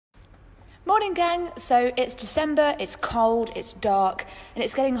Morning gang, so it's December, it's cold, it's dark, and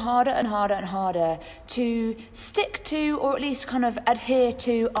it's getting harder and harder and harder to stick to, or at least kind of adhere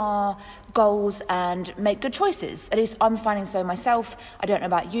to our goals and make good choices. At least I'm finding so myself. I don't know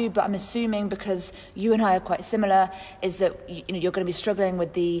about you, but I'm assuming because you and I are quite similar, is that you're going to be struggling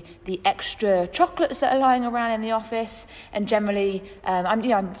with the extra chocolates that are lying around in the office, and generally,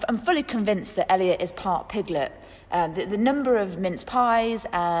 I'm fully convinced that Elliot is part piglet. The number of mince pies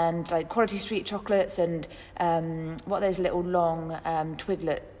and like quality street chocolates and what are those little long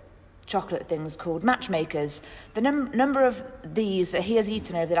twiglet chocolate things called, matchmakers. The number of these that he has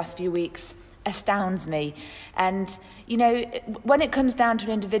eaten over the last few weeks astounds me. And when it comes down to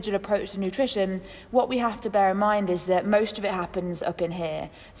an individual approach to nutrition, what we have to bear in mind is that most of it happens up in here.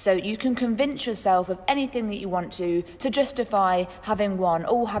 So you can convince yourself of anything that you want to justify having one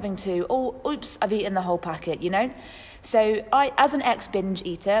or having two, or oops, I've eaten the whole packet, So I, as an ex-binge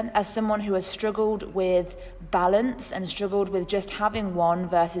eater, as someone who has struggled with balance and struggled with just having one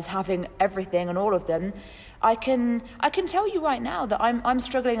versus having everything and all of them, I can tell you right now that I'm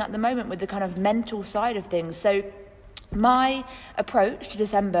struggling at the moment with the kind of mental side of things. So my approach to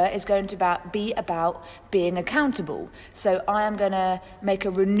December is going to be about being accountable. So I am going to make a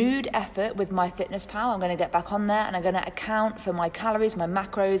renewed effort with MyFitnessPal. I'm going to get back on there and I'm going to account for my calories, my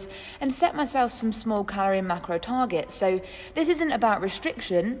macros, and set myself some small calorie and macro targets. So this isn't about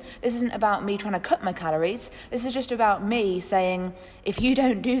restriction. This isn't about me trying to cut my calories. This is just about me saying, if you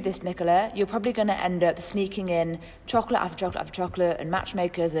don't do this, Nicola, you're probably going to end up sneaking in chocolate after chocolate after chocolate and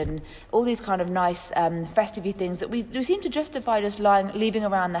matchmakers and all these kind of nice festive things that we seem to justify just leaving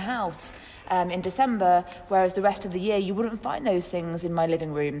around the house in December, whereas the rest of the year you wouldn't find those things in my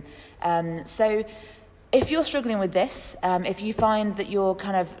living room. So if you're struggling with this, if you find that you're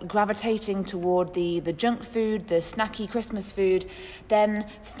kind of gravitating toward the junk food, the snacky Christmas food, then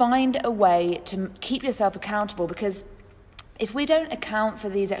find a way to keep yourself accountable, because if we don't account for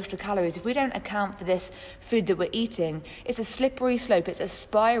these extra calories, if we don't account for this food that we're eating, it's a slippery slope, it's a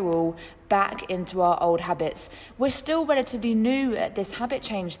spiral back into our old habits. We're still relatively new at this habit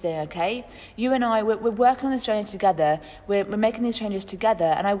change thing, okay? You and I, we're working on this journey together, we're making these changes together,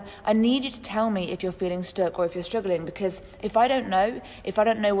 and I need you to tell me if you're feeling stuck or if you're struggling, because if I don't know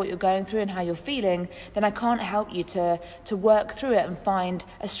what you're going through and how you're feeling, then I can't help you to work through it and find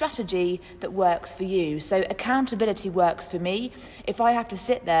a strategy that works for you. So accountability works for me. If I have to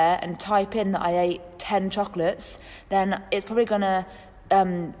sit there and type in that I ate 10 chocolates, then it's probably going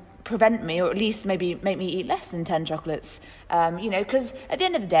to prevent me, or at least maybe make me eat less than 10 chocolates, because at the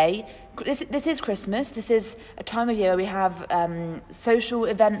end of the day, this is Christmas. This is a time of year where we have social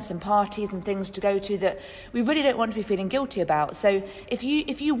events and parties and things to go to that we really don't want to be feeling guilty about. So if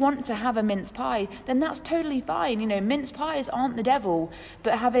you want to have a mince pie, then that's totally fine. Mince pies aren't the devil,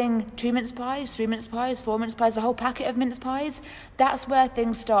 but having 2 mince pies, 3 mince pies, 4 mince pies, a whole packet of mince pies, that's where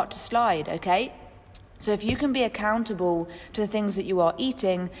things start to slide, okay? So if you can be accountable to the things that you are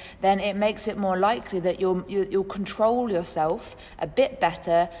eating, then it makes it more likely that you'll control yourself a bit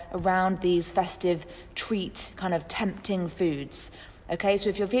better around these festive treat kind of tempting foods. Okay, so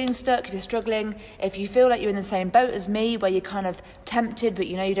if you're feeling stuck, if you're struggling, if you feel like you're in the same boat as me, where you're kind of tempted, but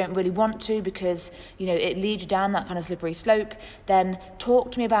you don't really want to because, it leads you down that kind of slippery slope, then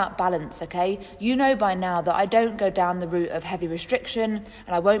talk to me about balance, okay? You know by now that I don't go down the route of heavy restriction,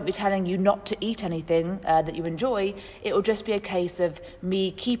 and I won't be telling you not to eat anything that you enjoy. It will just be a case of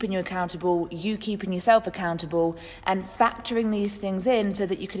me keeping you accountable, you keeping yourself accountable, and factoring these things in so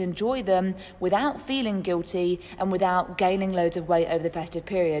that you can enjoy them without feeling guilty and without gaining loads of weight over the festive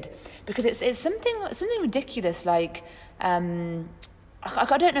period. Because it's something ridiculous, like I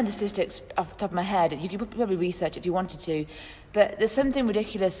don't know the statistics off the top of my head. You could probably research if you wanted to, but there's something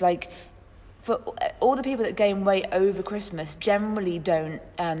ridiculous, like for all the people that gain weight over Christmas generally don't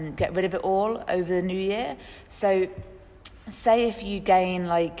get rid of it all over the new year. So say if you gain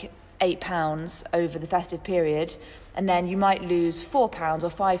like 8 pounds over the festive period, and then you might lose 4 pounds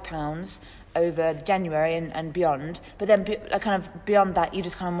or 5 pounds over January and beyond, but then kind of beyond that you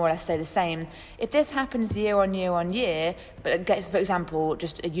just kind of more or less stay the same. If this happens year on year on year, but it gets, for example,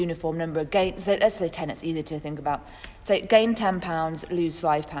 just a uniform number of gains, so let's say 10, it's easier to think about. So gain 10 pounds, lose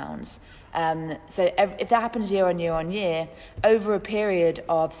 5 pounds. So if that happens year on year on year, over a period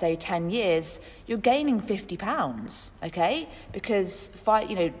of say 10 years, you're gaining 50 pounds, okay? Because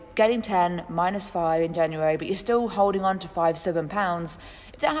getting 10 minus 5 in January, but you're still holding on to 5 stubborn pounds.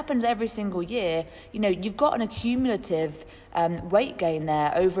 that happens every single year, you've got an accumulative weight gain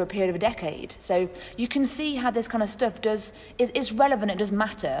there over a period of a decade. So you can see how this kind of stuff is relevant, it does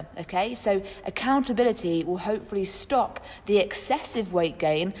matter, okay? So accountability will hopefully stop the excessive weight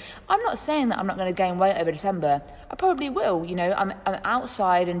gain. I'm not saying that I'm not going to gain weight over December. I probably will, I'm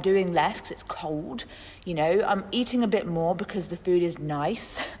outside and doing less because it's cold, I'm eating a bit more because the food is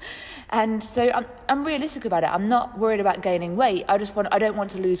nice. And so I'm realistic about it. I'm not worried about gaining weight. I don't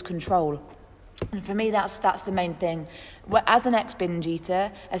want to lose control. And for me, that's the main thing. As an ex-binge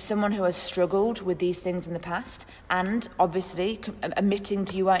eater, as someone who has struggled with these things in the past, and obviously admitting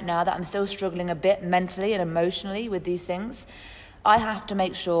to you right now that I'm still struggling a bit mentally and emotionally with these things, I have to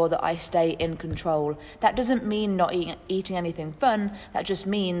make sure that I stay in control. That doesn't mean not eating anything fun. That just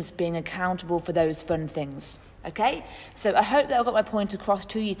means being accountable for those fun things. Okay, so I hope that I got my point across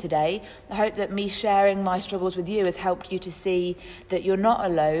to you today. I hope that me sharing my struggles with you has helped you to see that you're not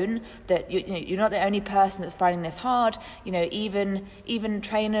alone, that you're not the only person that's finding this hard. Even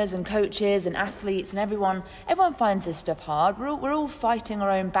trainers and coaches and athletes and everyone finds this stuff hard. We're all fighting our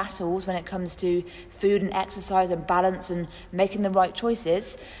own battles when it comes to food and exercise and balance and making the right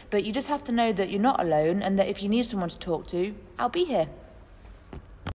choices. But you just have to know that you're not alone, and that if you need someone to talk to, I'll be here.